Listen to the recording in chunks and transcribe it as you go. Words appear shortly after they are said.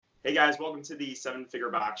Hey guys, welcome to the Seven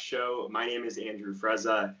Figure Box Show. My name is Andrew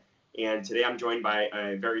Frezza, and today I'm joined by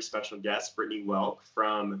a very special guest, Brittany Welk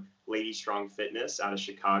from Lady Strong Fitness out of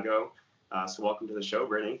Chicago. So welcome to the show,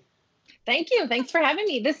 Brittany. Thank you. Thanks for having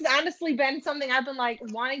me. This has honestly been something I've been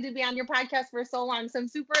wanting to be on your podcast for so long. So I'm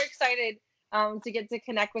super excited to get to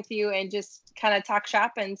connect with you and just kind of talk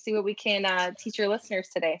shop and see what we can teach your listeners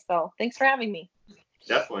today. So thanks for having me.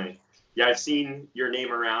 Definitely. Yeah, I've seen your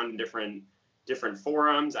name around in different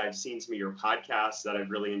forums. I've seen some of your podcasts that I've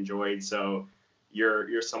really enjoyed. So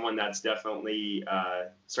you're someone that's definitely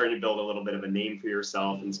starting to build a little bit of a name for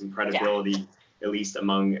yourself and some credibility, at least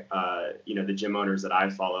among the gym owners that I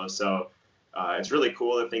follow. So it's really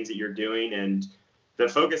cool the things that you're doing. And the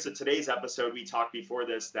focus of today's episode, we talked before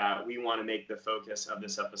this that we want to make the focus of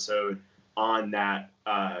this episode on that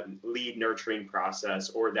lead nurturing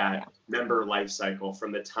process or that member life cycle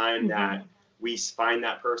from the time that we find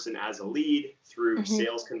that person as a lead through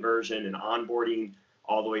sales conversion and onboarding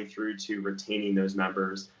all the way through to retaining those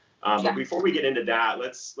members. But before we get into that,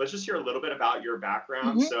 let's just hear a little bit about your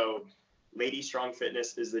background. So Lady Strong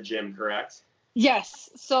Fitness is the gym, correct?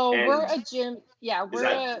 Yes. So we're a gym. Yeah.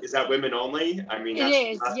 Is that women only? I mean,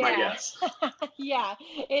 that's my guess. Yeah,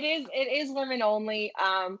 it is women only.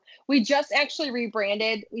 We just actually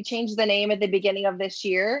rebranded. We changed the name at the beginning of this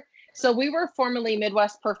year. So we were formerly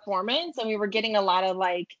Midwest Performance, and we were getting a lot of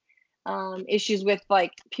issues with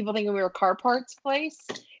people thinking we were a car parts place.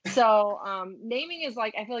 So naming is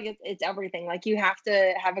I feel like it's everything. You have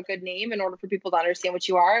to have a good name in order for people to understand what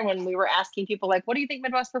you are. And when we were asking people what do you think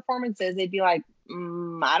Midwest Performance is, they'd be like,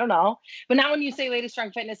 I don't know. But now when you say Lady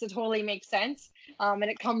Strong Fitness, it totally makes sense. And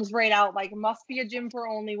it comes right out must be a gym for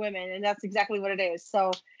only women, and that's exactly what it is.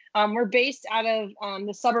 So we're based out of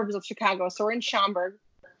the suburbs of Chicago. So we're in Schaumburg.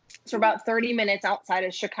 So we're about 30 minutes outside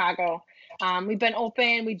of Chicago. We've been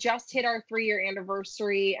open. We just hit our 3-year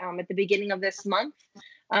anniversary at the beginning of this month.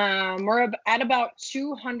 We're at about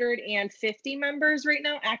 250 members right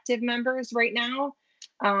now, active members right now,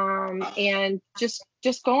 and just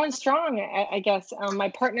going strong, I guess. My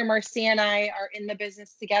partner Marcia and I are in the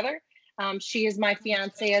business together. She is my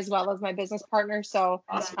fiance as well as my business partner. So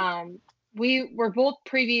we were both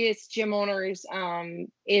previous gym owners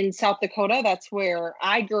in South Dakota. That's where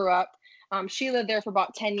I grew up. She lived there for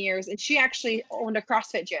about 10 years, and she actually owned a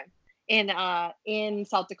CrossFit gym in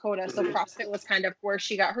South Dakota. So CrossFit was kind of where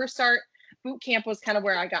she got her start. Boot camp was kind of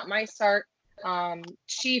where I got my start.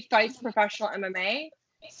 She fights professional MMA.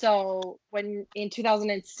 So when in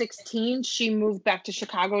 2016, she moved back to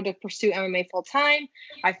Chicago to pursue MMA full time.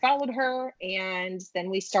 I followed her, and then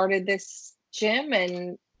we started this gym,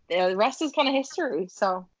 and the rest is kind of history.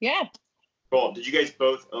 So yeah. Cool. Did you guys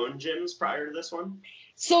both own gyms prior to this one?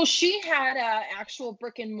 So she had an actual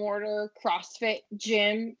brick and mortar CrossFit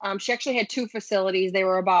gym. She actually had 2 facilities. They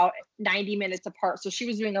were about 90 minutes apart. So she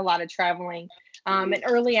was doing a lot of traveling. And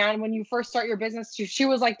early on, when you first start your business, she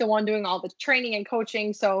was the one doing all the training and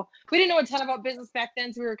coaching. So we didn't know a ton about business back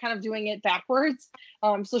then. So we were kind of doing it backwards.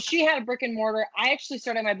 So she had a brick and mortar. I actually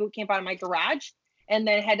started my boot camp out of my garage and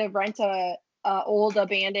then had to rent a old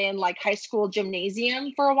abandoned high school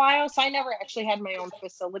gymnasium for a while. So I never actually had my own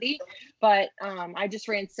facility, but I just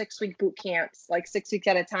ran 6-week boot camps, 6 weeks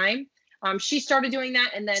at a time. She started doing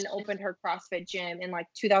that and then opened her CrossFit gym in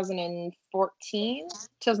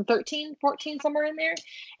 2013, 14, somewhere in there,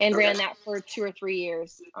 and ran that for 2 or 3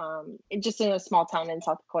 years, just in a small town in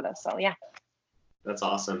South Dakota. So yeah. That's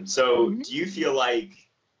awesome. So do you feel like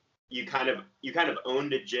you kind of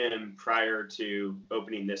owned a gym prior to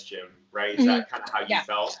opening this gym, right? Is that kind of how you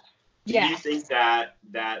felt? Do you think that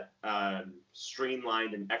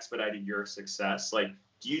streamlined and expedited your success?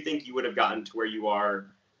 Do you think you would have gotten to where you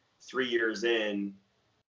are 3 years in?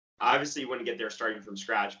 Obviously, you wouldn't get there starting from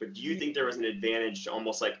scratch, but do you think there was an advantage to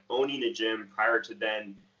almost owning a gym prior to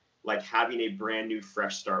then having a brand new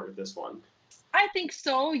fresh start with this one? I think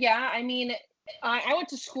so. Yeah. I mean, I went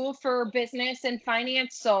to school for business and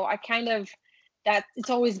finance, so it's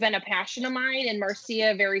always been a passion of mine. And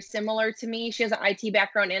Marcia, very similar to me. She has an IT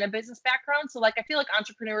background and a business background. So I feel like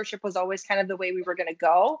entrepreneurship was always kind of the way we were going to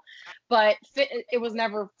go, but it was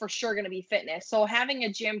never for sure going to be fitness. So having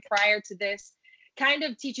a gym prior to this kind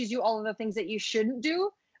of teaches you all of the things that you shouldn't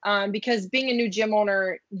do. Because being a new gym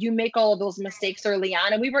owner, you make all of those mistakes early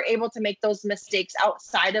on. And we were able to make those mistakes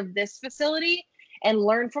outside of this facility and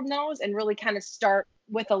learn from those and really kind of start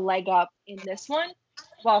with a leg up in this one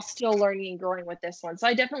while still learning and growing with this one. So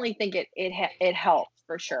I definitely think it helped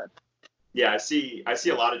for sure. Yeah, I see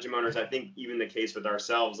a lot of gym owners. I think even the case with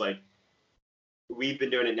ourselves, we've been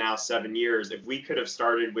doing it now 7 years. If we could have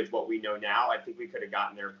started with what we know now, I think we could have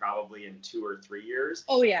gotten there probably in 2 or 3 years.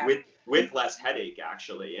 Oh yeah. With less headache,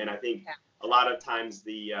 actually. And I think a lot of times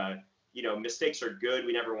the mistakes are good.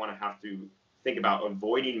 We never want to have to think about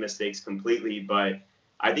avoiding mistakes completely, but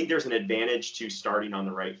I think there's an advantage to starting on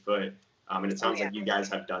the right foot. And it sounds like you guys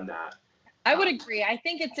have done that. I would agree. I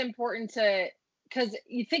think it's important to, because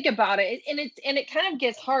you think about it, and it kind of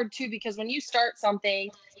gets hard too, because when you start something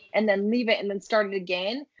and then leave it and then start it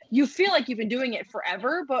again, you feel like you've been doing it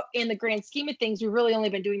forever. But in the grand scheme of things, we've really only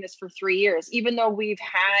been doing this for 3 years, even though we've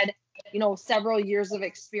had, several years of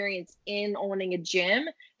experience in owning a gym.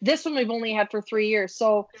 This one we've only had for 3 years.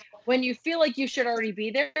 So when you feel like you should already be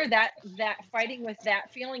there, that fighting with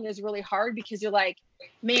that feeling is really hard, because you're like,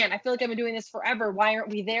 man, I feel like I've been doing this forever. Why aren't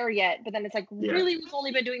we there yet? But then it's like, really, we've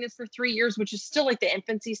only been doing this for 3 years, which is still like the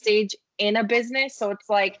infancy stage in a business. So it's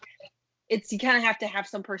like, you kind of have to have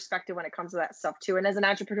some perspective when it comes to that stuff too. And as an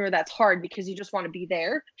entrepreneur, that's hard, because you just want to be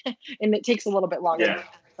there and it takes a little bit longer. Yeah.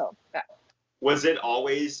 So was it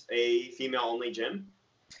always a female only gym?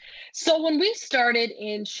 So when we started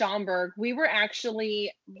in Schaumburg, we were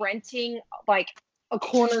actually renting like a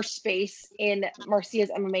corner space in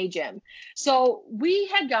Marcia's MMA gym. So we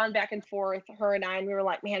had gone back and forth, her and I, and we were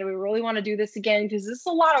like, man, do we really want to do this again? Because this is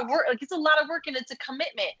a lot of work. Like, it's a lot of work and it's a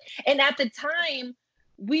commitment. And at the time,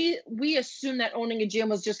 we assumed that owning a gym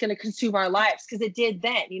was just going to consume our lives, because it did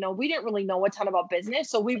then. We didn't really know a ton about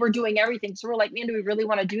business, so we were doing everything. So we're like, man, do we really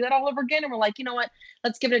want to do that all over again? And we're like, you know what,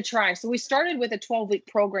 let's give it a try. So we started with a 12-week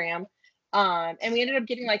program, and we ended up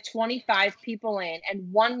getting like 25 people in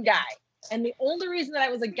and one guy. And the only reason that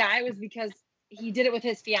I was a guy was because he did it with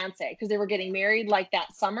his fiance, because they were getting married like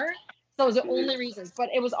that summer. So it was the only reasons, but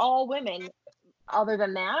it was all women other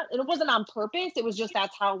than that. And it wasn't on purpose. It was just,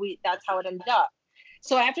 that's how it ended up.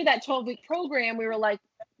 So after that 12-week program, we were like,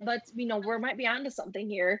 we might be onto something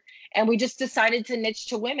here. And we just decided to niche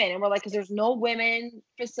to women. And we're like, because there's no women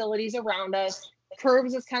facilities around us.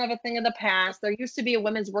 Curves is kind of a thing of the past. There used to be a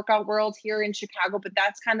women's workout world here in Chicago, but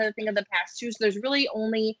that's kind of the thing of the past too. So there's really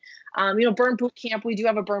only, Burn Boot Camp. We do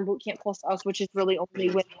have a Burn Boot Camp close to us, which is really only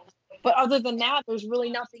women. But other than that, there's really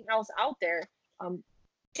nothing else out there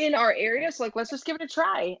in our area. So like, let's just give it a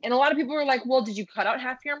try. And a lot of people were like, well, did you cut out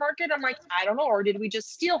half your market? I'm like, I don't know. Or did we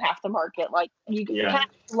just steal half the market? Like, you kind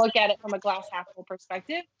of look at it from a glass half full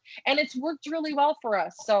perspective, and it's worked really well for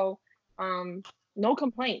us. So no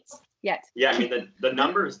complaints yet. Yeah, I mean, the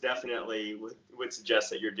numbers definitely would suggest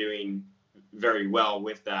that you're doing very well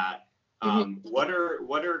with that. What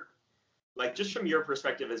are like, just from your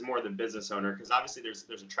perspective as more the business owner, because obviously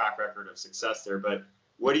there's a track record of success there, but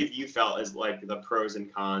what have you felt as like the pros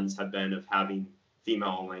and cons have been of having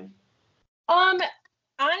female only?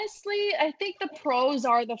 Honestly, I think the pros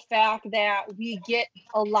are the fact that we get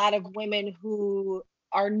a lot of women who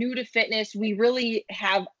are new to fitness. We really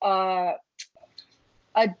have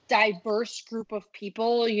a diverse group of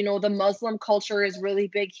people. The Muslim culture is really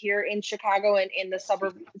big here in Chicago and in the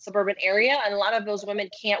suburban area. And a lot of those women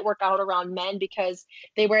can't work out around men because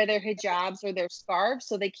they wear their hijabs or their scarves.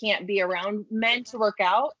 So they can't be around men to work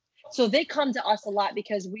out. So they come to us a lot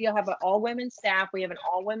because we have an all women staff. We have an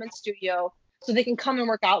all women studio. So they can come and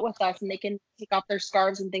work out with us, and they can take off their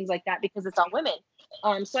scarves and things like that because it's all women.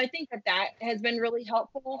 So I think that has been really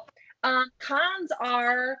helpful. Cons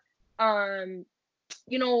are,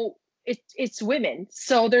 it's women.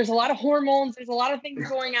 So there's a lot of hormones. There's a lot of things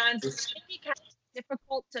going on. So it can be kind of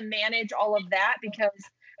difficult to manage all of that, because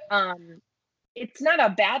it's not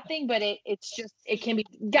a bad thing, but it can be,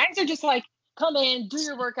 guys are just like, come in, do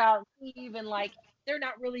your workout, leave, and like, they're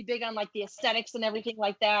not really big on like the aesthetics and everything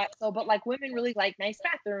like that. So, but like, women really like nice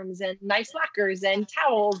bathrooms and nice lockers and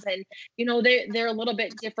towels, and they're a little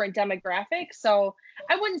bit different demographic. So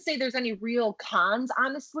I wouldn't say there's any real cons,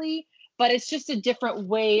 honestly, but it's just a different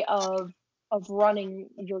way of running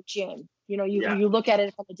your gym. You look at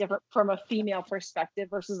it from a female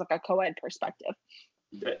perspective versus like a co-ed perspective.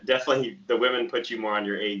 Definitely, the women put you more on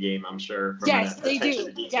your A game, I'm sure. Yes, they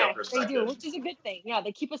do. Yes, they do, which is a good thing. Yeah,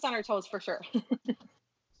 they keep us on our toes for sure.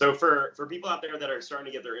 So for people out there that are starting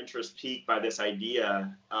to get their interest piqued by this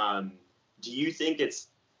idea, do you think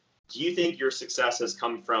your success has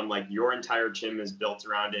come from like your entire gym is built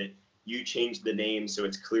around it? You changed the name so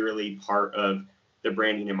it's clearly part of the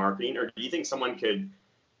branding and marketing, or do you think someone could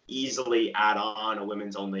easily add on a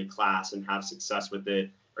women's only class and have success with it,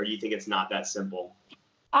 or do you think it's not that simple?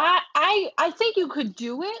 I think you could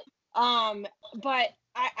do it, but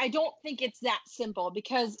I don't think it's that simple,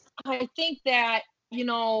 because I think that,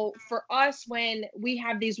 for us, when we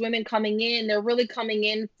have these women coming in, they're really coming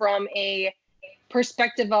in from a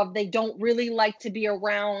perspective of they don't really like to be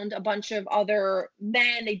around a bunch of other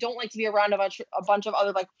men. They don't like to be around a bunch of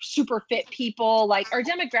other like super fit people. Like our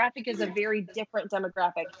demographic is a very different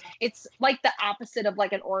demographic. It's like the opposite of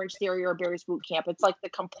like an Orange Theory or Barry's Boot Camp. It's like the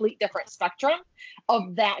complete different spectrum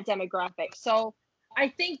of that demographic. So I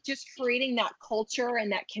think just creating that culture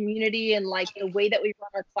and that community and like the way that we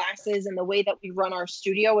run our classes and the way that we run our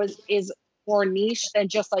studio is more niche than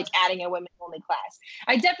just like adding a women only class.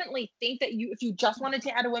 I definitely think that if you just wanted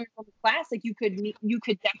to add a women only class, like you could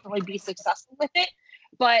definitely be successful with it.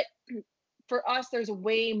 But for us, there's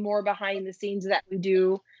way more behind the scenes that we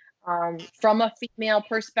do from a female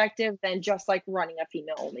perspective than just like running a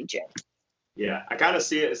female only gym. Yeah, I kind of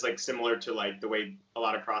see it as like similar to like the way a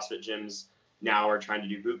lot of CrossFit gyms now are trying to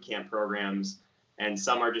do boot camp programs, and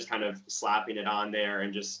some are just kind of slapping it on there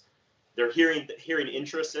and just they're hearing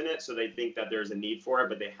interest in it, so they think that there's a need for it,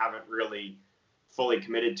 but they haven't really fully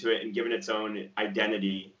committed to it and given its own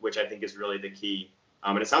identity, which I think is really the key.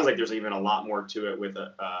 And it sounds like there's even a lot more to it with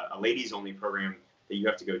a ladies only program that you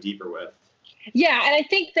have to go deeper with. Yeah, and I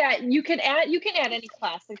think that you can add any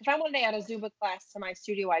class. Like if I wanted to add a Zumba class to my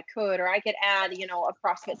studio, I could, or I could add, a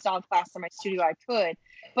CrossFit style class to my studio, I could.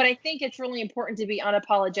 But I think it's really important to be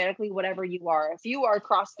unapologetically whatever you are. If you are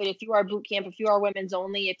CrossFit, if you are boot camp, if you are women's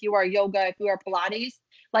only, if you are yoga, if you are Pilates,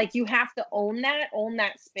 like you have to own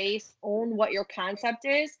that space, own what your concept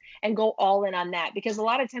is, and go all in on that. Because a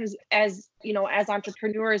lot of times as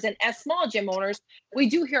entrepreneurs and as small gym owners, we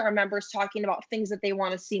do hear our members talking about things that they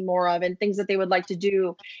want to see more of and things that they would like to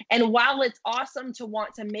do. And while it's awesome to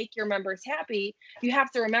want to make your members happy, you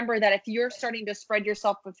have to remember that if you're starting to spread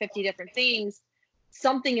yourself with 50 different things,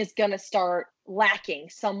 something is going to start lacking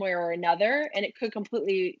somewhere or another, and it could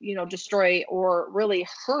completely, destroy or really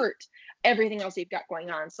hurt everything else you've got going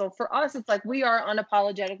on. So for us, it's like we are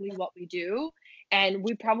unapologetically what we do, and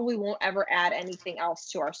we probably won't ever add anything else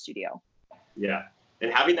to our studio. Yeah.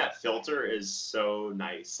 And having that filter is so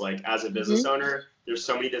nice. Like as a business owner, there's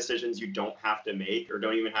so many decisions you don't have to make or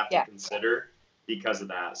don't even have to consider because of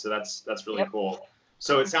that. So that's really cool.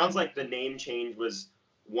 So it sounds like the name change was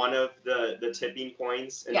one of the tipping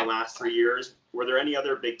points in the last 3 years. Were there any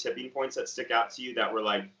other big tipping points that stick out to you that were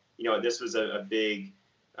like, this was a big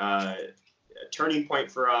turning point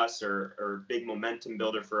for us or big momentum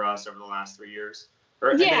builder for us over the last 3 years?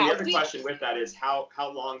 And then the other question with that is how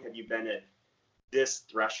long have you been at this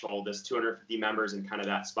threshold, this 250 members and kind of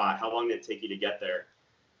that spot? How long did it take you to get there?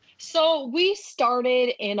 So we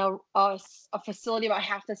started in a facility about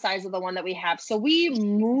half the size of the one that we have. So we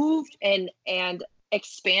moved and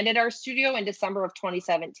expanded our studio in December of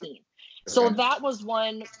 2017. Okay. So that was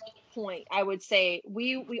one point. I would say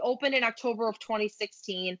we opened in October of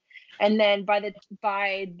 2016, and then by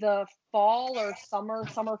the fall or summer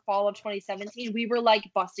fall of 2017, we were like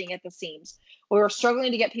busting at the seams. We were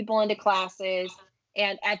struggling to get people into classes,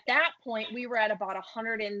 and at that point we were at about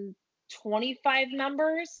 125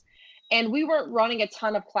 members, and we weren't running a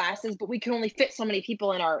ton of classes, but we could only fit so many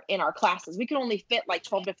people in our classes. We could only fit like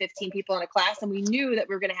 12 to 15 people in a class, and we knew that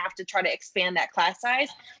we were going to have to try to expand that class size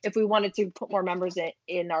if we wanted to put more members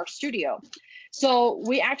in our studio. So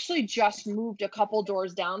we actually just moved a couple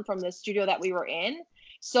doors down from the studio that we were in.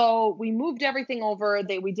 So we moved everything over.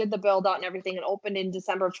 We did the build out and everything, and opened in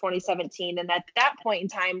December of 2017. And at that point in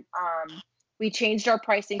time, we changed our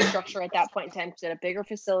pricing structure at that point in time because we had a bigger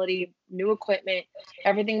facility, new equipment,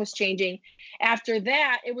 everything was changing. After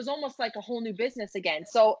that, it was almost like a whole new business again.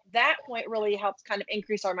 So that point really helped kind of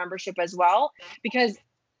increase our membership as well, because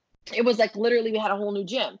it was like literally we had a whole new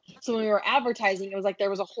gym. So when we were advertising, it was like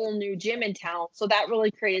there was a whole new gym in town. So that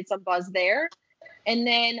really created some buzz there. And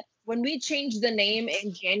then when we changed the name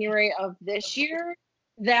in January of this year,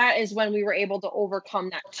 that is when we were able to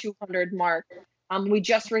overcome that 200 mark. We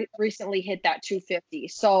just recently hit that 250.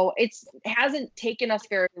 So it hasn't taken us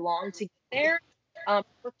very long to get there.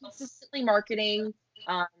 We're consistently marketing,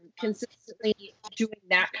 consistently doing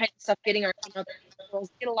that kind of stuff, getting our referrals,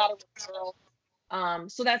 get a lot of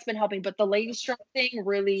referrals. So that's been helping. But the Lady Strong thing,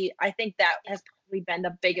 really, I think that has probably been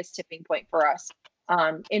the biggest tipping point for us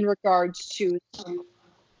in regards to.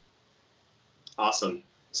 Awesome.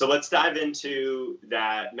 So let's dive into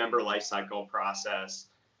that member life cycle process.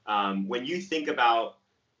 When you think about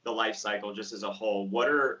the life cycle just as a whole, what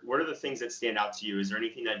are the things that stand out to you? Is there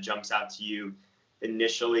anything that jumps out to you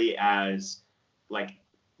initially as like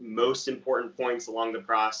most important points along the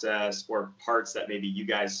process, or parts that maybe you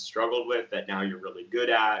guys struggled with that now you're really good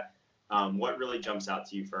at? What really jumps out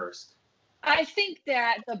to you first? I think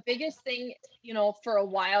that the biggest thing, for a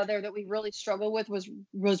while there that we really struggled with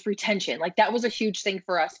was retention. Like that was a huge thing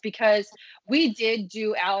for us because we did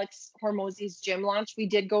do Alex Hormozzi's gym launch. We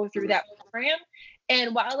did go through Mhm. that program.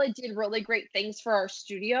 And while it did really great things for our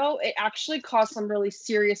studio, it actually caused some really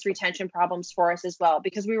serious retention problems for us as well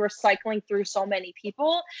because we were cycling through so many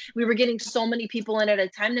people. We were getting so many people in at a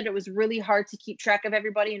time that it was really hard to keep track of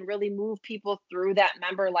everybody and really move people through that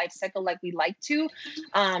member life cycle like we like to.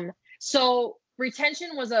 So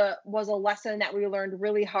retention was a lesson that we learned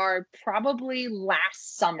really hard probably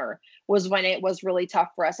last summer was when it was really tough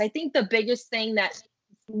for us. I think the biggest thing that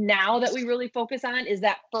now that we really focus on is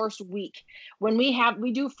that first week when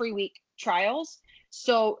we do free week trials.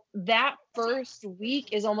 So that first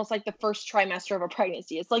week is almost like the first trimester of a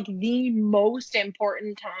pregnancy. It's like the most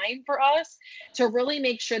important time for us to really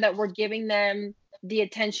make sure that we're giving them the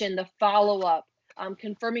attention, the follow up,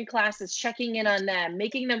 confirming classes, checking in on them,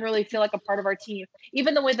 making them really feel like a part of our team.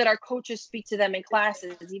 Even the way that our coaches speak to them in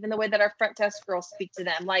classes, even the way that our front desk girls speak to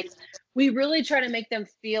them. Like we really try to make them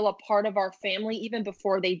feel a part of our family even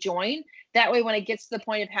before they join. That way, when it gets to the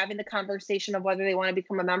point of having the conversation of whether they want to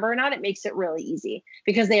become a member or not, it makes it really easy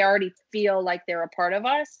because they already feel like they're a part of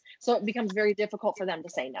us. So it becomes very difficult for them to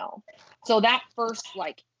say no. So that first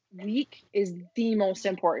like week is the most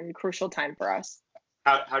important, crucial time for us.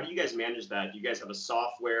 How do you guys manage that? Do you guys have a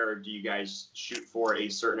software? Do you guys shoot for a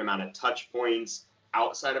certain amount of touch points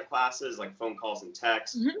outside of classes, like phone calls and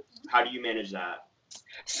texts? Mhm. How do you manage that?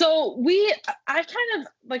 So I kind of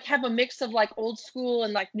like have a mix of like old school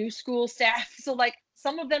and like new school staff. So like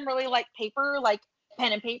some of them really like paper, like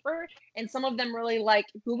pen and paper, and some of them really like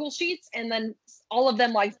Google Sheets, and then all of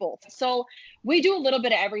them like both. So we do a little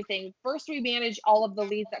bit of everything. First, we manage all of the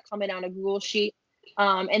leads that come in on a Google Sheet,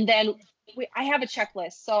 and then I have a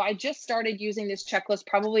checklist. So I just started using this checklist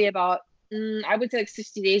probably about I would say like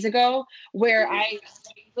 60 days ago, where Mhm. I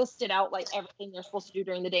listed out like everything they're supposed to do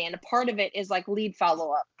during the day. And a part of it is like lead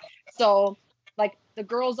follow up. So, like the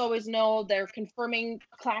girls always know they're confirming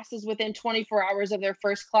classes within 24 hours of their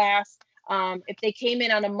first class. If they came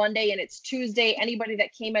in on a Monday and it's Tuesday, anybody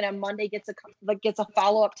that came in on Monday gets a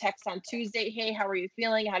follow up text on Tuesday. Hey, how are you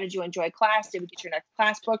feeling? How did you enjoy class? Did we get your next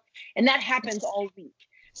class book? And that happens all week.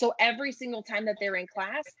 So every single time that they're in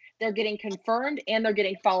class, they're getting confirmed and they're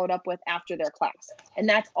getting followed up with after their class, and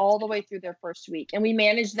that's all the way through their first week. And we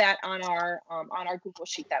manage that on our Google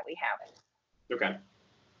sheet that we have. Okay,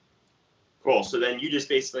 cool. So then you just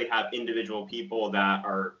basically have individual people that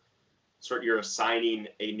are you're assigning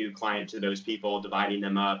a new client to those people, dividing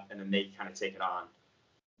them up, and then they kind of take it on.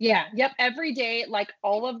 Yeah, yep. Every day, like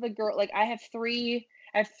all of the girl, like I have three,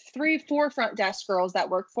 four front desk girls that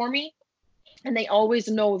work for me, and they always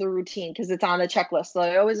know the routine because it's on the checklist. So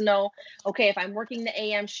they always know, okay, if I'm working the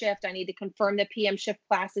AM shift, I need to confirm the PM shift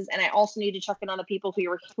classes, and I also need to check in on the people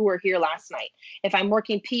who were here last night. If I'm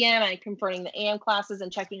working PM, I'm confirming the AM classes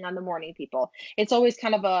and checking on the morning people. It's always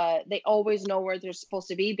kind of they always know where they're supposed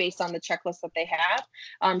to be based on the checklist that they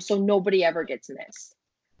have. So nobody ever gets missed.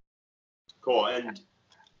 Cool. And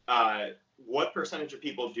what percentage of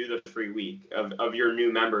people do the free week of your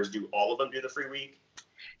new members? Do all of them do the free week?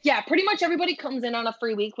 Yeah, pretty much everybody comes in on a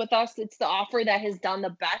free week with us. It's the offer that has done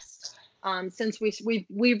the best. Since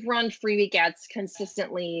we've run free week ads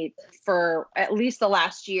consistently for at least the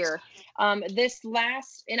last year. This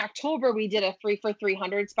last in October we did a 3 for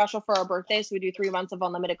 300 special for our birthday. So we do 3 months of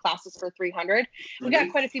unlimited classes for 300. We got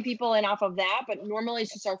Mm-hmm. quite a few people in off of that, but normally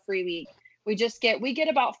it's just our free week. We get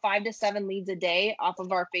about 5 to 7 leads a day off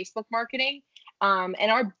of our Facebook marketing,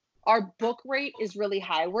 and our book rate is really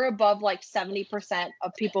high. We're above like 70%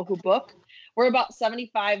 of people who book. We're about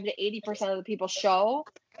 75 to 80% of the people show.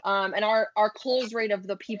 And our close rate of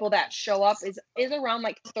the people that show up is around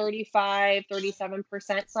like 35,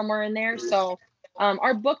 37%, somewhere in there. So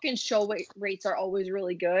our book and show rates are always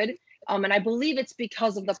really good. And I believe it's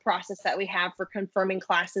because of the process that we have for confirming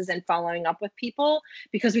classes and following up with people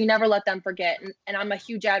because we never let them forget. And I'm a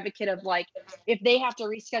huge advocate of like, if they have to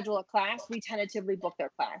reschedule a class, we tentatively book their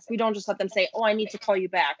class. We don't just let them say, oh, I need to call you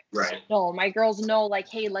back. Right. No, my girls know like,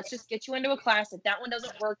 hey, let's just get you into a class. If that one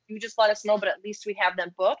doesn't work, you just let us know, but at least we have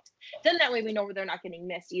them booked. Then that way we know they're not getting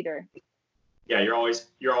missed either. Yeah, you're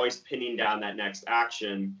always pinning down that next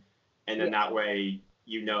action, and then that way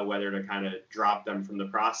you know whether to kind of drop them from the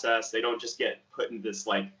process. They don't just get put in this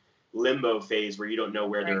like limbo phase where you don't know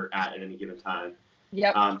where Right. they're at any given time.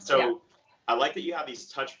 Yep. So Yep. I like that you have these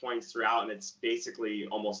touch points throughout, and it's basically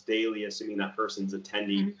almost daily, assuming that person's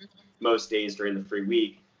attending most days during the free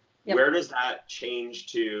week. Yep. Where does that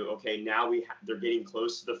change to? Okay, now they're getting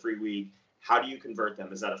close to the free week. How do you convert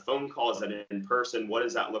them? Is that a phone call? Is that in person? What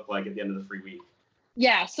does that look like at the end of the free week?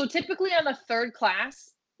 Yeah, so typically on the third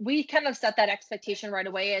class, we kind of set that expectation right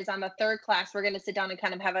away. Is on the third class, we're going to sit down and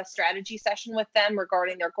kind of have a strategy session with them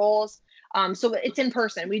regarding their goals. So it's in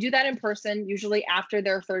person. We do that in person, usually after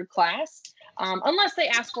their third class, unless they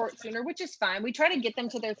ask for it sooner, which is fine. We try to get them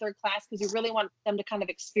to their third class because we really want them to kind of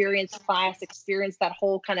experience class, experience that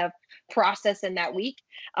whole kind of process in that week.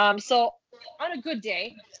 So on a good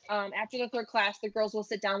day, after the third class, the girls will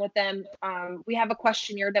sit down with them. We have a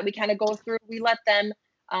questionnaire that we kind of go through. We let them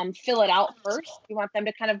fill it out first. We want them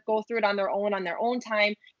to kind of go through it on their own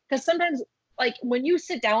time. Because sometimes, like when you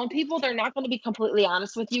sit down with people, they're not going to be completely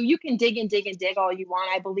honest with you. You can dig and dig and dig all you want.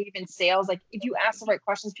 I believe in sales. Like if you ask the right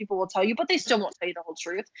questions, people will tell you, but they still won't tell you the whole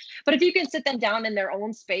truth. But if you can sit them down in their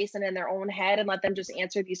own space and in their own head and let them just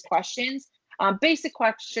answer these questions, basic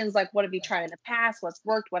questions like what have you tried in the past, what's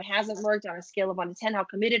worked, what hasn't worked on a scale of 1 to 10, how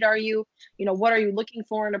committed are you, what are you looking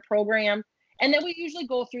for in a program, and then we usually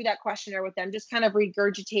go through that questionnaire with them, just kind of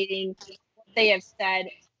regurgitating what they have said,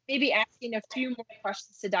 maybe asking a few more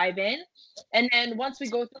questions to dive in. And then once we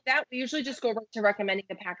go through that, we usually just go right to recommending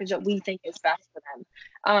the package that we think is best for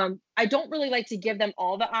them. I don't really like to give them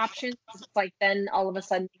all the options. It's like then all of a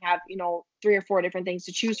sudden we have, 3 or 4 different things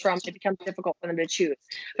to choose from. It becomes difficult for them to choose.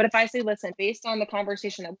 But if I say, listen, based on the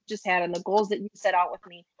conversation that we just had and the goals that you set out with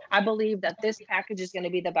me, I believe that this package is going to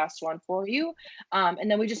be the best one for you. And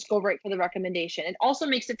then we just go right for the recommendation. It also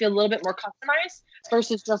makes it feel a little bit more customized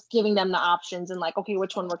versus just giving them the options and like, okay,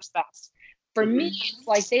 which one works best. For me, Mhm. it's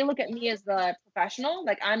like they look at me as the professional.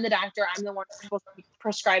 Like I'm the doctor. I'm the one who's supposed to be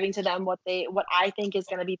prescribing to them what I think is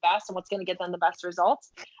going to be best and what's going to get them the best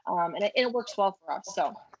results. And it works well for us.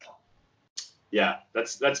 So Yeah,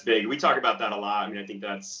 that's big. We talk about that a lot. I mean, I think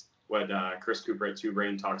that's what Chris Cooper at Two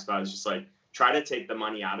Brain talks about. Is just like try to take the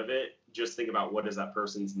money out of it. Just think about what does that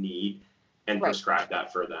person's need, and right. prescribe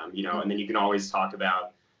that for them. And then you can always talk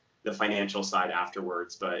about the financial side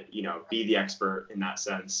afterwards. But be the expert in that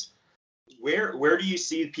sense. Where do you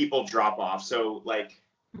see people drop off? So like,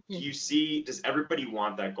 does everybody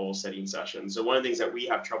want that goal setting session? So one of the things that we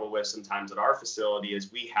have trouble with sometimes at our facility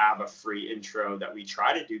is we have a free intro that we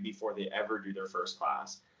try to do before they ever do their first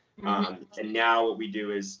class. And now what we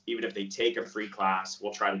do is even if they take a free class,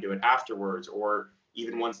 we'll try to do it afterwards or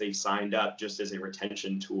even once they've signed up just as a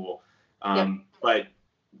retention tool. Yep. But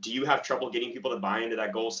do you have trouble getting people to buy into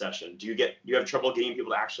that goal session? Do you have trouble getting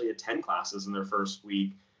people to actually attend classes in their first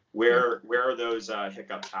week? Where are those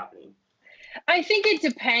hiccups happening? I think it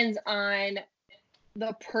depends on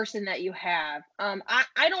the person that you have.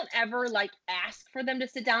 I don't ever like ask for them to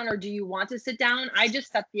sit down or do you want to sit down? I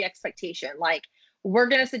just set the expectation. Like we're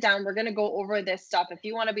gonna sit down, we're gonna go over this stuff. If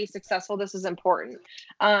you want to be successful, this is important.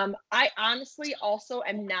 I honestly also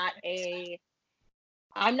am not a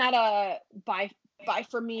I'm not a buy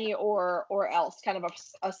for me or else kind of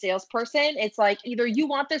a salesperson. It's like either you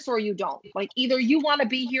want this or you don't. Like either you want to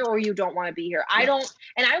be here or you don't want to be here. I Yeah. don't,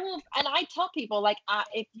 and I will, and I tell people like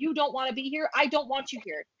if you don't want to be here, I don't want you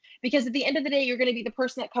here because at the end of the day, you're going to be the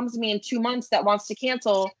person that comes to me in 2 months that wants to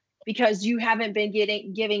cancel because you haven't been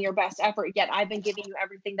giving your best effort yet. I've been giving you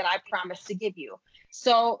everything that I promised to give you.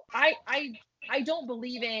 So I don't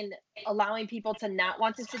believe in allowing people to not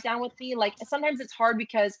want to sit down with me. Like sometimes it's hard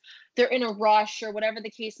because they're in a rush or whatever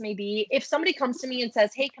the case may be. If somebody comes to me and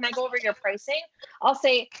says, "Hey, can I go over your pricing?" I'll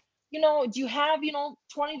say, "Do you have,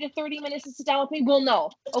 20 to 30 minutes to sit down with me?" Well,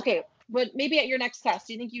 no. Okay, but maybe at your next class,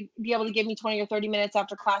 do you think you'd be able to give me 20 or 30 minutes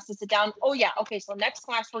after class to sit down? Oh, yeah. Okay, so next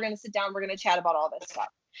class we're going to sit down, we're going to chat about all this stuff.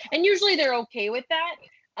 And usually they're okay with that.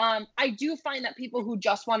 I do find that people who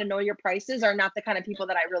just want to know your prices are not the kind of people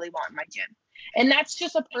that I really want in my gym. And that's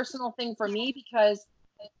just a personal thing for me because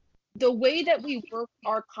the way that we work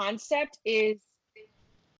our concept is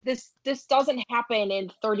this doesn't happen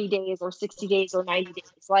in 30 days or 60 days or 90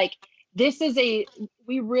 days. Like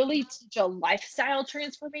we really teach a lifestyle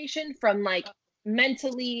transformation from like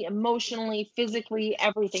mentally, emotionally, physically,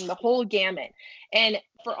 everything, the whole gamut. And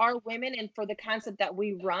for our women and for the concept that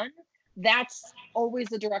we run, that's always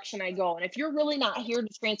the direction I go. And if you're really not here to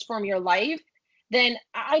transform your life, then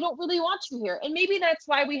I don't really want you here. And maybe that's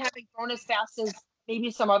why we haven't grown as fast as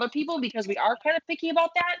maybe some other people because we are kind of picky about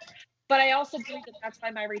that. But I also believe that that's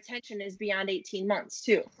why my retention is beyond 18 months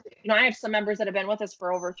too. I have some members that have been with us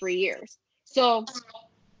for over 3 years. So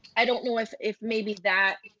I don't know if maybe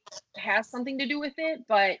that has something to do with it,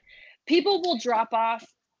 but people will drop off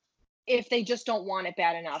if they just don't want it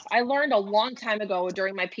bad enough. I learned a long time ago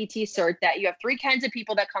during my PT cert that you have 3 kinds of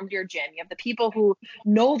people that come to your gym. You have the people who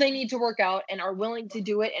know they need to work out and are willing to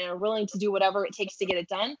do it and are willing to do whatever it takes to get it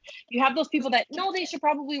done. You have those people that know they should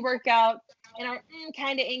probably work out and are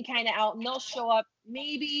kind of in, kind of out, and they'll show up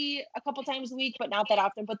maybe a couple times a week, but not that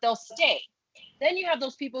often, but they'll stay. Then you have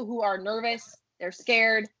those people who are nervous, they're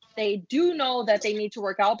scared, they do know that they need to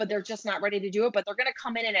work out, but they're just not ready to do it, but they're going to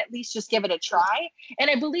come in and at least just give it a try. And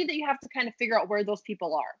I believe that you have to kind of figure out where those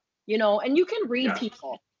people are, and you can read Yeah.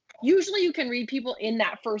 people. Usually you can read people in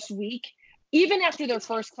that first week. Even after their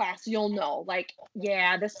first class, you'll know, like,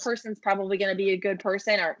 yeah, this person's probably going to be a good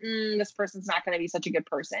person, or this person's not going to be such a good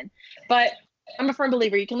person. But I'm a firm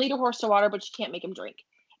believer, you can lead a horse to water, but you can't make him drink.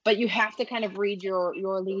 But you have to kind of read your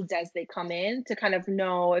leads as they come in to kind of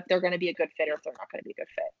know if they're going to be a good fit or if they're not going to be a good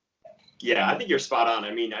fit. Yeah, I think you're spot on.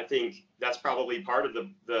 I mean, I think that's probably part of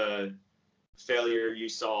the failure you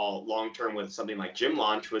saw long term with something like Gym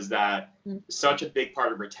Launch, was that such a big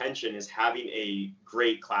part of retention is having a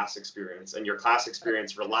great class experience, and your class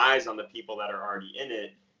experience relies on the people that are already in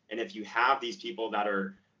it. And if you have these people that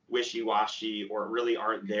are wishy-washy or really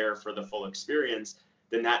aren't there for the full experience,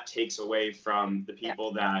 then that takes away from the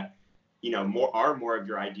people that more of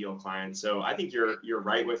your ideal clients. So I think you're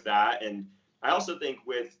right with that. And I also think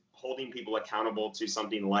with holding people accountable to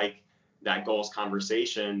something like that goals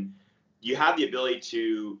conversation, you have the ability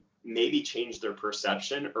to maybe change their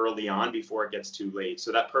perception early on before it gets too late.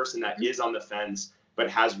 So that person that is on the fence but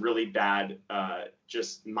has really bad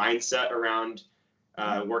just mindset around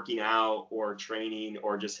working out or training,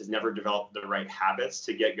 or just has never developed the right habits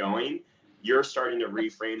to get going, you're starting to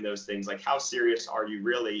reframe those things. Like, how serious are you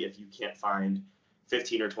really if you can't find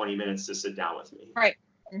 15 or 20 minutes to sit down with me? Right.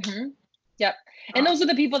 Mm-hmm. Yep. And those are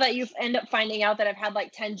the people that you end up finding out that have had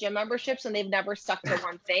like 10 gym memberships and they've never stuck to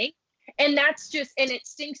one thing. And that's just, and it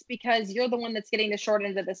stinks because you're the one that's getting the short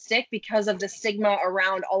end of the stick because of the stigma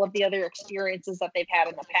around all of the other experiences that they've had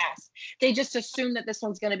in the past. They just assume that this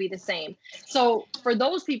one's going to be the same. So for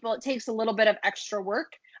those people, it takes a little bit of extra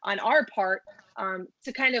work on our part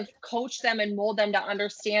to kind of coach them and mold them to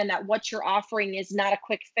understand that what you're offering is not a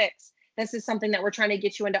quick fix. This is something that we're trying to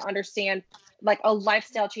get you in to understand, like a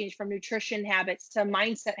lifestyle change from nutrition habits to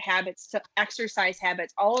mindset habits to exercise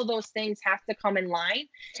habits. All of those things have to come in line.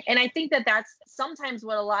 And I think that that's sometimes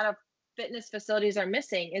what a lot of fitness facilities are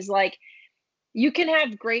missing is like, you can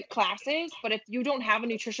have great classes, but if you don't have a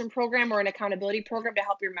nutrition program or an accountability program to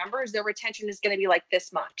help your members, their retention is going to be like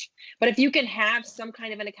this much. But if you can have some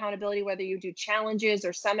kind of an accountability, whether you do challenges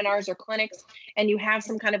or seminars or clinics, and you have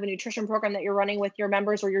some kind of a nutrition program that you're running with your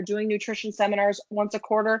members, or you're doing nutrition seminars once a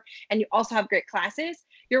quarter, and you also have great classes,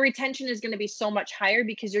 your retention is going to be so much higher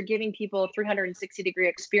because you're giving people a 360-degree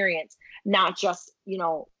experience, not just,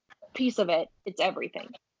 piece of it. It's everything.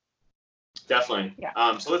 Definitely.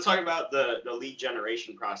 Yeah. So let's talk about the lead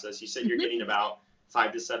generation process. You said you're getting about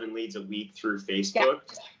 5 to 7 leads a week through Facebook.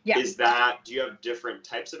 Yeah. Do you have different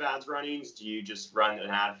types of ads running? Do you just run an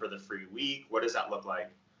ad for the free week? What does that look like?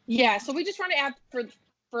 Yeah. So we just run an ad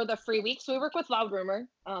for the free week. So we work with Loud Rumor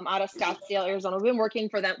out of Scottsdale, Arizona. We've been working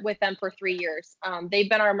with them for 3 years. They've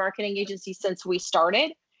been our marketing agency since we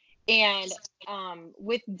started. And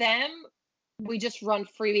with them, we just run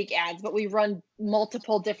free week ads, but we run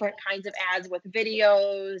multiple different kinds of ads with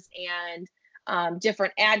videos and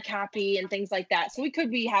different ad copy and things like that. So we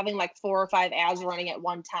could be having like 4 or 5 ads running at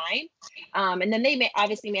one time. And then they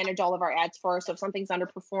obviously manage all of our ads for us. So if something's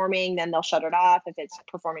underperforming, then they'll shut it off. If it's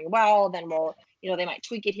performing well, then we'll, they might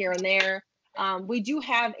tweak it here and there. We do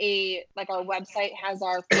have our website has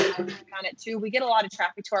our Facebook on it too. We get a lot of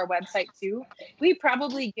traffic to our website too. We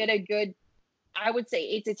probably get a good, I would say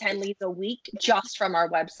 8 to 10 leads a week just from our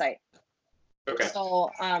website. Okay. So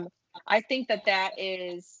I think that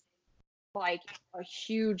is like a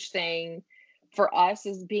huge thing for us,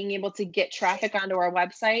 is being able to get traffic onto our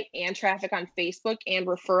website and traffic on Facebook and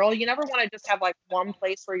referral. You never want to just have like one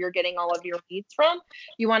place where you're getting all of your leads from.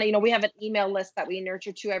 You want to, we have an email list that we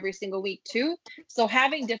nurture to every single week too. So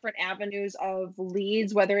having different avenues of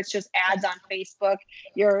leads, whether it's just ads on Facebook,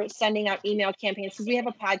 you're sending out email campaigns, because we have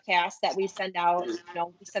a podcast that we send out, we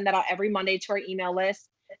send that out every Monday to our email list.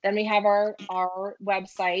 Then we have our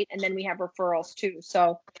website, and then we have referrals too.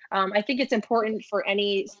 So I think it's important for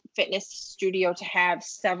any fitness studio to have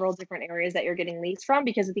several different areas that you're getting leads from,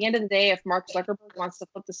 because at the end of the day, if Mark Zuckerberg wants to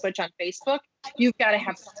flip the switch on Facebook, you've got to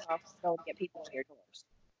have something else to go get people in your doors.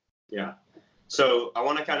 Yeah. So I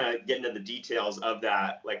want to kind of get into the details of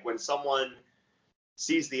that. Like, when someone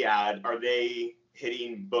sees the ad, are they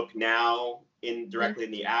hitting book now directly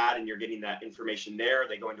in the ad, and you're getting that information there? Are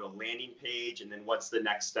they going to a landing page? And then what's the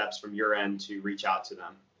next steps from your end to reach out to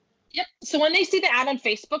them? Yep. So when they see the ad on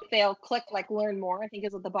Facebook, they'll click like learn more, I think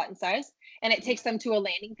is what the button says, and it takes them to a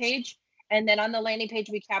landing page. And then on the landing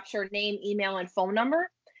page, we capture name, email, and phone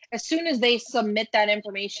number. As soon as they submit that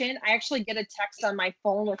information, I actually get a text on my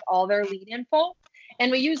phone with all their lead info.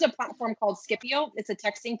 And we use a platform called Skipio. It's a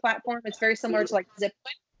texting platform. It's very similar to like Zipwhip.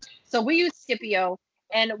 So we use Scipio,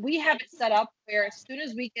 and we have it set up where as soon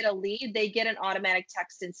as we get a lead, they get an automatic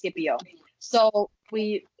text in Scipio. So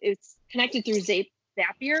it's connected through Zapier.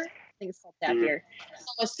 I think it's called Zapier.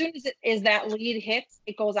 So as soon as that lead hits,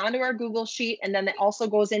 it goes onto our Google Sheet, and then it also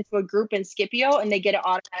goes into a group in Scipio, and they get an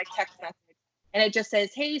automatic text message. And it just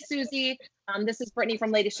says, "Hey, Susie, this is Brittany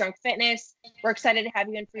from Lady Strong Fitness. We're excited to have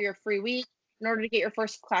you in for your free week. In order to get your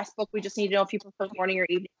first class book, we just need to know if you prefer morning or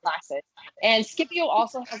evening classes." And Scipio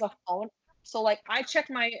also has a phone. So like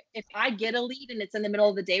if I get a lead and it's in the middle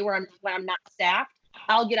of the day when I'm not staffed,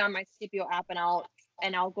 I'll get on my Scipio app and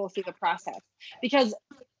I'll go through the process, because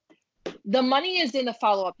the money is in the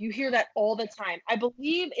follow-up. You hear that all the time. I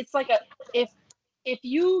believe it's like if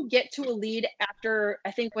you get to a lead after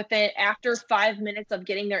 5 minutes of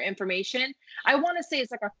getting their information, I want to say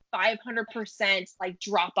it's like a 500% like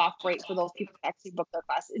drop off rate for those people to actually book their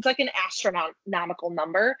class. It's like an astronomical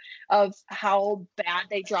number of how bad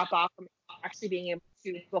they drop off from actually being able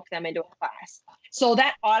to book them into a class. So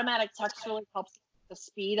that automatic text really helps the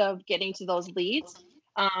speed of getting to those leads.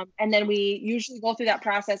 And then we usually go through that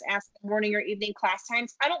process, ask morning or evening class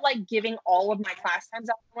times. I don't like giving all of my class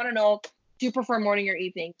times out. I want to know, do you prefer morning or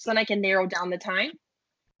evening? So then I can narrow down the time.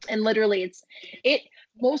 And literally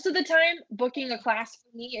most of the time booking a class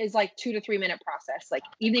for me is like 2 to 3 minute process. Like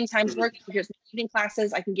evening times work. Here's my evening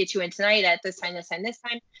classes. I can get you in tonight at this time, this time, this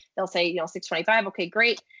time. They'll say, 6:25. Okay,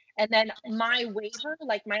 great. And then my waiver,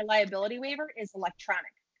 like my liability waiver, is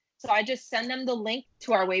electronic. So I just send them the link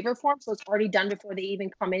to our waiver form. So it's already done before they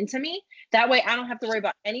even come into me. That way I don't have to worry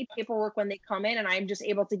about any paperwork when they come in, and I'm just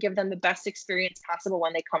able to give them the best experience possible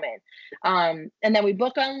when they come in. And then we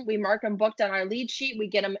book them, we mark them booked on our lead sheet, we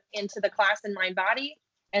get them into the class in MindBody.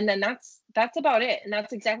 And then that's about it. And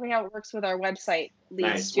that's exactly how it works with our website leads.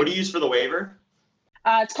 Nice. What do you use for the waiver?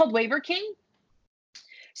 It's called Waiver King.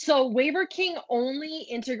 So Waiver King only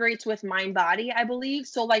integrates with MindBody, I believe.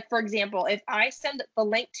 So like, for example, if I send the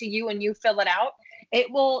link to you and you fill it out, it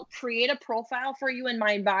will create a profile for you in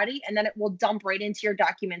MindBody, and then it will dump right into your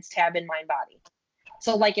documents tab in MindBody.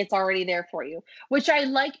 So like it's already there for you, which I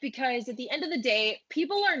like, because at the end of the day,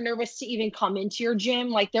 people are nervous to even come into your gym.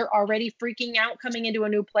 Like they're already freaking out coming into a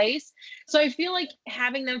new place. So I feel like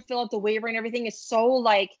having them fill out the waiver and everything is so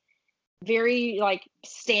like very like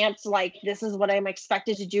stamped, like this is what I'm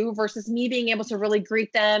expected to do, versus me being able to really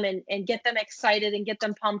greet them and get them excited and get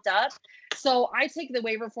them pumped up. So I take the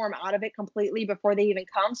waiver form out of it completely before they even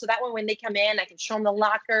come. So that way, when they come in, I can show them the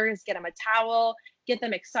lockers, get them a towel, get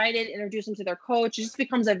them excited, introduce them to their coach. It just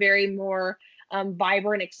becomes a very more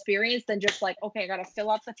vibrant experience than just like, okay, I got to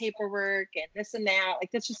fill out the paperwork and this and that.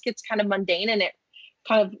 Like this just gets kind of mundane, and it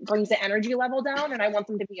kind of brings the energy level down, and I want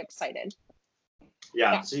them to be excited.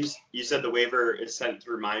 Yeah. So you said the waiver is sent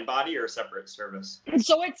through MindBody or a separate service?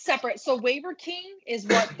 So it's separate. So Waiver King is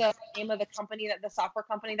what the name of the company, that the software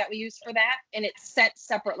company that we use for that, and it's sent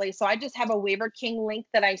separately. So I just have a Waiver King link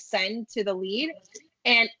that I send to the lead,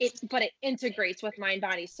 and it integrates with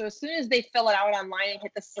MindBody. So as soon as they fill it out online and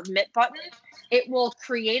hit the submit button, it will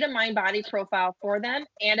create a MindBody profile for them,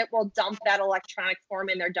 and it will dump that electronic form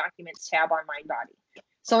in their documents tab on MindBody.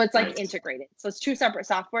 So it's like integrated. So it's two separate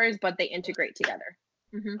softwares, but they integrate together.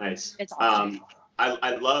 Mm-hmm. Nice. It's awesome.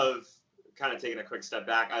 I love, kind of taking a quick step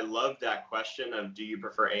back, I love that question of, do you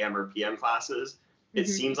prefer AM or PM classes? It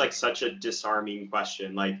seems like such a disarming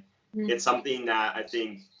question. Like it's something that I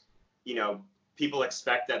think, people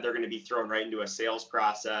expect that they're going to be thrown right into a sales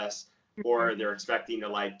process, or they're expecting to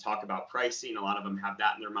like talk about pricing. A lot of them have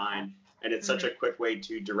that in their mind. And it's such a quick way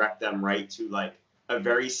to direct them right to like a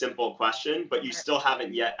very simple question, but you still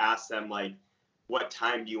haven't yet asked them like, what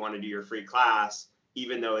time do you want to do your free class?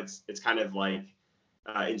 Even though it's kind of like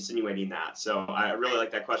insinuating that. So I really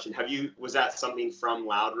like that question. Was that something from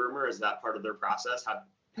Loud Rumor? Is that part of their process? Have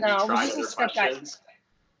you tried other questions?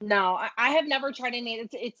 No, I have never tried any.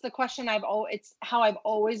 It's the question it's how I've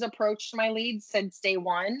always approached my leads since day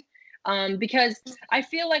one. Because I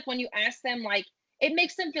feel like when you ask them, like, it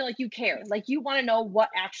makes them feel like you care, like you want to know what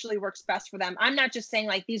actually works best for them. I'm not just saying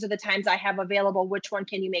like, these are the times I have available, which one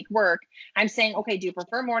can you make work? I'm saying, okay, do you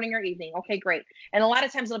prefer morning or evening? Okay, great. And a lot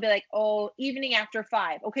of times it'll be like, oh, evening after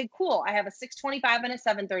 5. Okay, cool. I have a 6:25 and a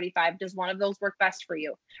 7:35. Does one of those work best for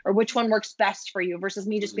you? Or which one works best for you, versus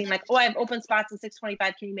me just being like, oh, I have open spots at 6:25.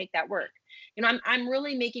 Can you make that work? I'm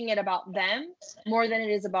really making it about them more than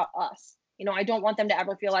it is about us. I don't want them to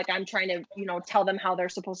ever feel like I'm trying to, tell them how they're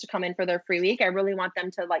supposed to come in for their free week. I really want them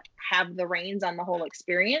to like have the reins on the whole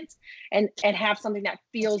experience and have something that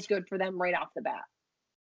feels good for them right off the bat.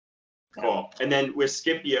 Cool. And then with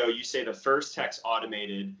Scipio, you say the first text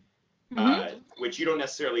automated. which you don't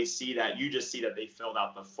necessarily see that. You just see that they filled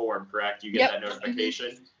out the form, correct? You get Yep. that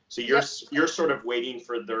notification. So Yep. you're sort of waiting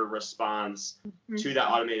for their response to that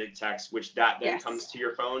automated text, which that then Yes. comes to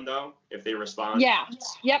your phone though, if they respond. Yeah.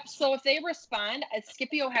 Yep. So if they respond,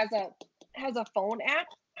 Scipio has a phone app,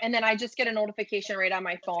 and then I just get a notification right on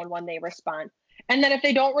my phone when they respond. And then if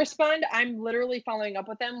they don't respond, I'm literally following up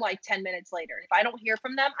with them like 10 minutes later. If I don't hear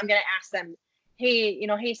from them, I'm going to ask them, hey,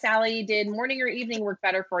 hey, Sally, did morning or evening work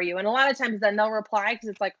better for you? And a lot of times then they'll reply because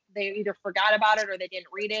it's like they either forgot about it or they didn't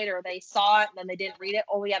read it, or they saw it and then they didn't read it.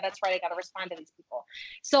 Oh yeah, that's right. I got to respond to these people.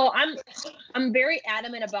 So I'm very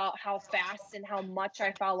adamant about how fast and how much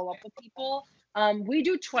I follow up with people. We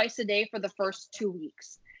do twice a day for the first 2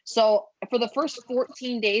 weeks. So for the first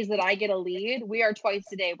 14 days that I get a lead, we are twice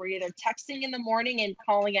a day. We're either texting in the morning and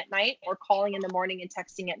calling at night, or calling in the morning and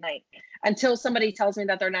texting at night, until somebody tells me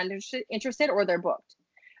that they're not interested or they're booked.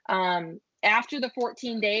 After the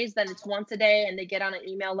 14 days, then it's once a day, and they get on an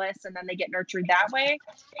email list, and then they get nurtured that way.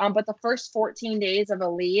 But the first 14 days of a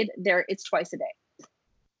lead, it's twice a day.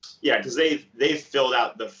 Yeah, because they've filled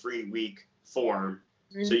out the free week form.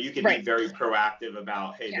 So you can be very proactive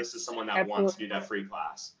about, hey, this is someone that wants to do that free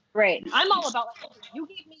class. Right. I'm all about, you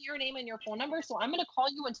gave me your name and your phone number, so I'm going to call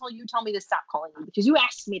you until you tell me to stop calling you, because you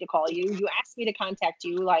asked me to call you. You asked me to contact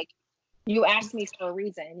you. Like, you asked me for a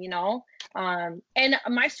reason, And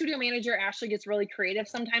my studio manager, Ashley, gets really creative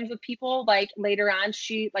sometimes with people. Like later on,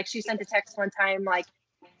 she sent a text one time, like,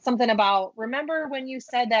 something about, remember when you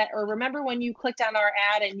said that, or remember when you clicked on our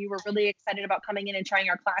ad and you were really excited about coming in and trying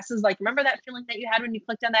our classes? Like, remember that feeling that you had when you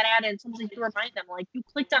clicked on that ad? And something to remind them, like, you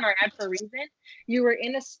clicked on our ad for a reason. You were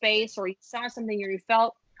in a space, or you saw something, or you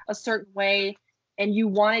felt a certain way and you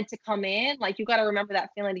wanted to come in. Like, you got to remember that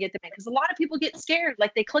feeling to get them in, because a lot of people get scared.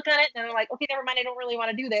 Like, they click on it and they're like, okay, never mind, I don't really want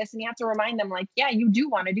to do this. And you have to remind them, like, yeah, you do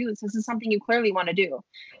want to do this. This is something you clearly want to do.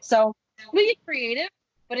 So we get creative,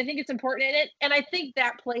 but I think it's important in it. And I think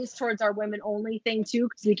that plays towards our women only thing too,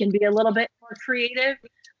 because we can be a little bit more creative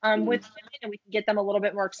with women, and we can get them a little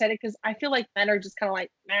bit more excited, because I feel like men are just kind of like,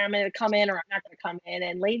 I'm going to come in or I'm not going to come in.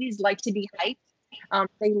 And ladies like to be hyped.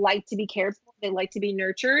 They like to be cared for. They like to be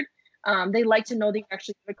nurtured. They like to know that you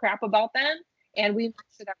actually give a crap about them. And we make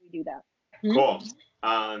sure that we do that. Cool.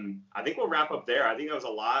 I think we'll wrap up there. I think that was a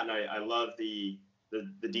lot. And I love the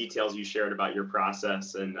details you shared about your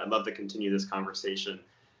process. And I'd love to continue this conversation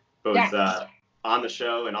both on the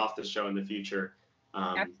show and off the show in the future.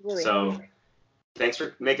 Absolutely. So thanks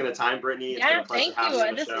for making the time, Brittany. It's been a pleasure having you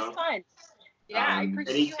on the show. This is fun. Yeah, I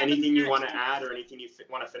appreciate anything you want to add, or anything you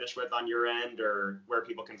want to finish with on your end, or where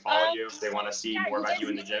people can follow you if they want to see more about you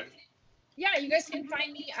in the gym? Yeah, you guys can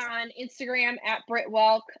find me on Instagram at Britt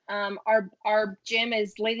Welk. Our gym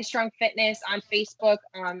is Lady Strong Fitness on Facebook.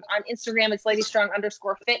 On Instagram, it's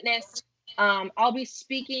ladiestrong_fitness. I'll be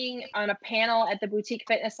speaking on a panel at the Boutique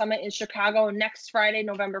Fitness Summit in Chicago next Friday,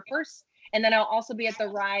 November 1st. And then I'll also be at the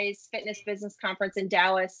Rise Fitness Business Conference in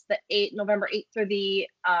Dallas, November 8th through the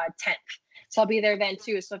 10th. So I'll be there then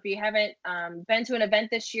too. So if you haven't been to an event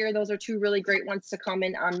this year, those are two really great ones to come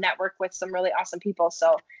and network with some really awesome people.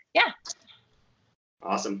 So yeah.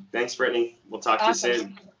 Awesome. Thanks, Brittany. We'll talk to you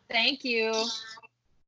soon. Thank you.